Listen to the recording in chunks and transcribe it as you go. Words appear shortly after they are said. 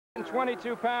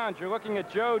122 pounds, you're looking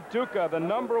at Joe Duca, the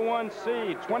 #1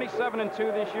 seed, 27-2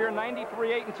 this year,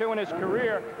 93-8-2 in his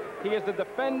career. He is the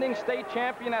defending state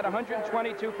champion at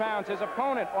 122 pounds. His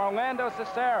opponent, Orlando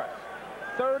Caceres,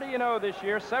 30-0 this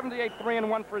year,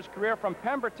 78-3-1 for his career from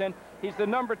Pemberton. He's the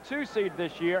 #2 seed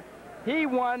this year. He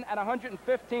won at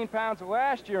 115 pounds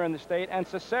last year in the state, and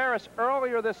Caceres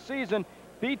earlier this season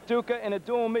beat Duca in a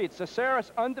dual meet.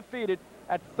 Caceres undefeated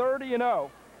at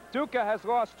 30-0. Duca has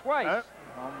lost twice.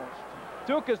 Almost.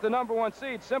 Duca's the #1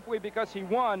 seed simply because he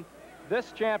won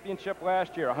this championship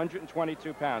last year,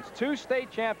 122 pounds. Two state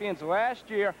champions last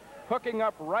year hooking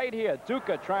up right here.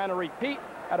 Duca trying to repeat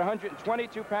at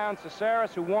 122 pounds.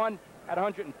 Caceres, who won at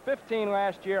 115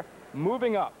 last year,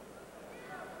 moving up.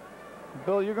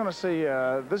 Bill, you're going to see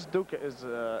this Duca is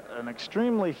an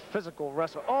extremely physical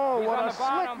wrestler. Oh, He's what a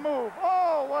slick move.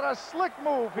 Oh, what a slick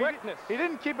move. Quickness. He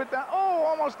didn't keep it down. Oh,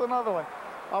 almost another one.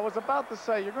 I was about to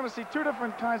say, you're going to see two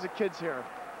different kinds of kids here.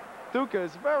 Duca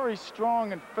is very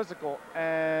strong and physical,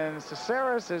 and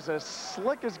Caceres is as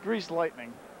slick as greased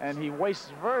lightning, and he wastes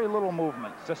very little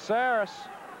movement. Caceres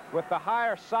with the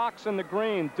higher socks in the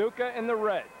green, Duca in the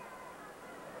red.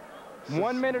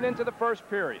 1 minute into the first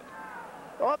period.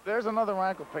 Oh, there's another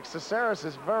ankle pick. Caceres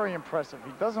is very impressive.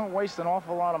 He doesn't waste an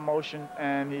awful lot of motion,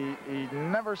 and he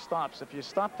never stops. If you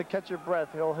stop to catch your breath,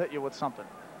 he'll hit you with something.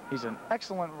 He's an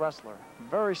excellent wrestler,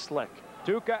 very slick.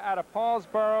 Duca out of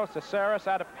Paulsboro, Caceres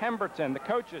out of Pemberton. The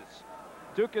coaches,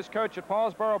 Duca's coach at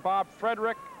Paulsboro, Bob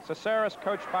Frederick. Caceres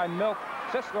coached by Milt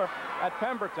Sisler at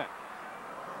Pemberton.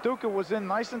 Duca was in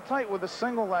nice and tight with a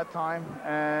single that time,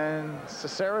 and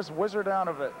Caceres wizarded out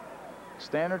of it.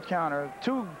 Standard counter.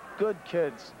 Two good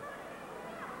kids.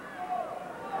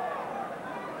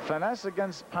 Finesse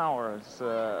against power.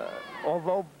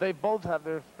 Although they both have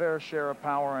their fair share of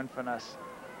power and finesse.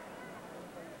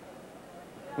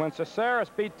 When Caceres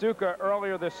beat Duca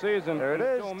earlier this season, there it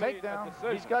is, takedown.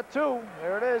 He's got two.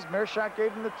 There it is. Mearshak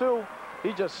gave him the two.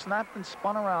 He just snapped and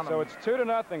spun around him. So it's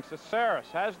 2-0. Caceres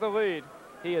has the lead.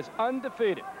 He is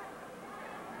undefeated.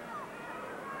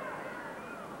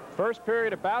 First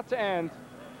period about to end.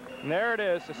 And there it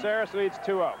is. Caceres leads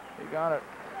 2-0. He got it.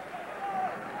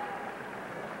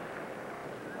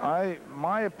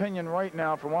 My opinion right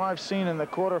now, from what I've seen in the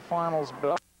quarterfinals,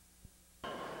 Bill,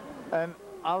 and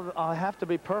I'll have to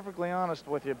be perfectly honest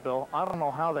with you, Bill. I don't know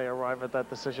how they arrive at that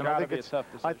decision. I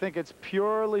think it's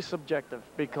purely subjective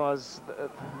because,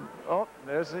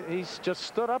 he's just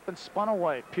stood up and spun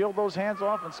away. Peeled those hands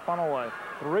off and spun away.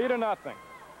 3-0.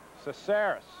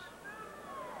 Caceres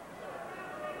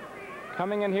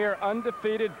coming in here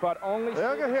undefeated, but only.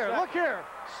 Look here, look here.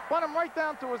 Spun him right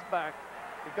down to his back.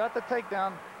 He got the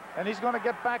takedown, and he's going to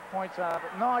get back points out of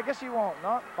it. No, I guess he won't.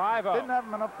 No, 5-0. Didn't have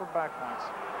him enough for back points.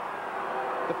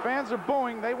 The fans are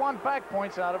booing. They want back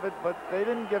points out of it, but they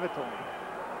didn't give it to him.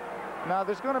 Now,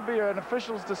 there's going to be an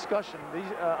officials' discussion.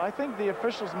 I think the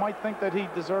officials might think that he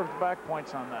deserved back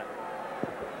points on that.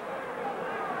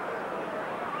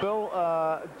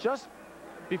 Bill, just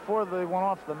before they went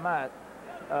off the mat,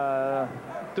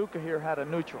 Duca here had a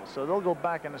neutral, so they'll go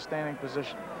back in a standing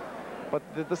position. But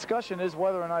the discussion is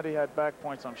whether or not he had back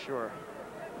points, I'm sure.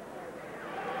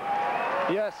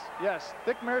 Yes, yes.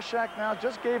 Dick Mearshak now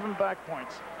just gave him back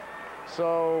points.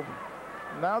 So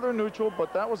now they're neutral,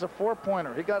 but that was a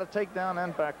 4-pointer. He got a takedown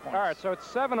and back points. All right, so it's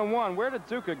 7-1. Where did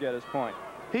Duca get his point?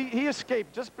 He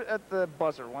escaped just at the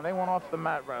buzzer when they went off the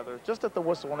mat, rather. Just at the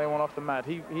whistle when they went off the mat.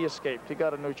 He escaped. He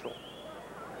got a neutral.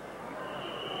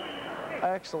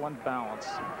 Excellent balance.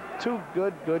 Two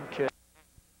good kids.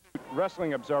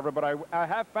 Wrestling observer, but I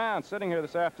have found sitting here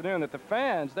this afternoon that the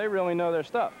fans, they really know their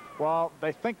stuff. Well,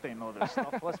 they think they know their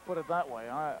stuff. Let's put it that way.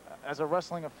 As a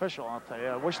wrestling official, I'll tell you,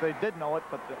 I wish they did know it,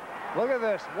 but look at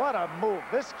this. What a move.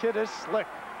 This kid is slick.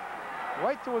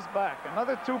 Right to his back.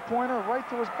 Another 2-pointer right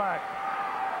to his back.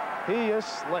 He is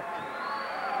slick.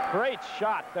 Great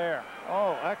shot there.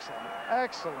 Oh, excellent.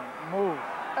 Excellent move.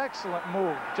 Excellent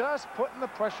move. Just putting the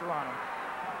pressure on him.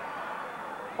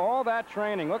 All that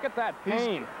training. Look at that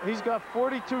pain. He's got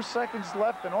 42 seconds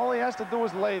left, and all he has to do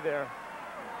is lay there.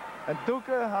 And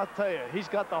Duca, I'll tell you, he's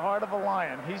got the heart of a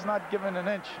lion. He's not giving an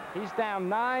inch. He's down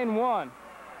 9-1.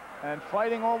 And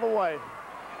fighting all the way.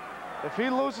 If he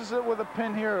loses it with a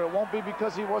pin here, it won't be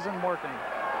because he wasn't working.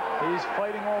 He's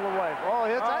fighting all the way. Oh,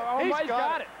 he's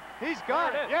got it. He's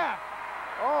got it. Yeah.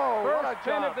 Oh, first what a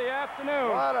pin job. of the afternoon.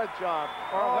 What a job.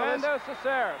 Orlando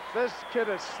Caceres. This kid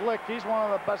is slick. He's one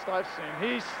of the best I've seen.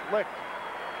 He's slick.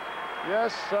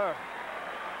 Yes, sir.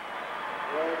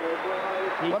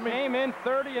 He came in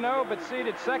 30-0, but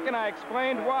seeded second. I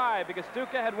explained why. Because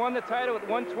Duca had won the title at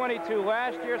 122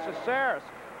 last year. Caceres,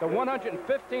 the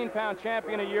 115-pound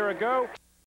champion a year ago.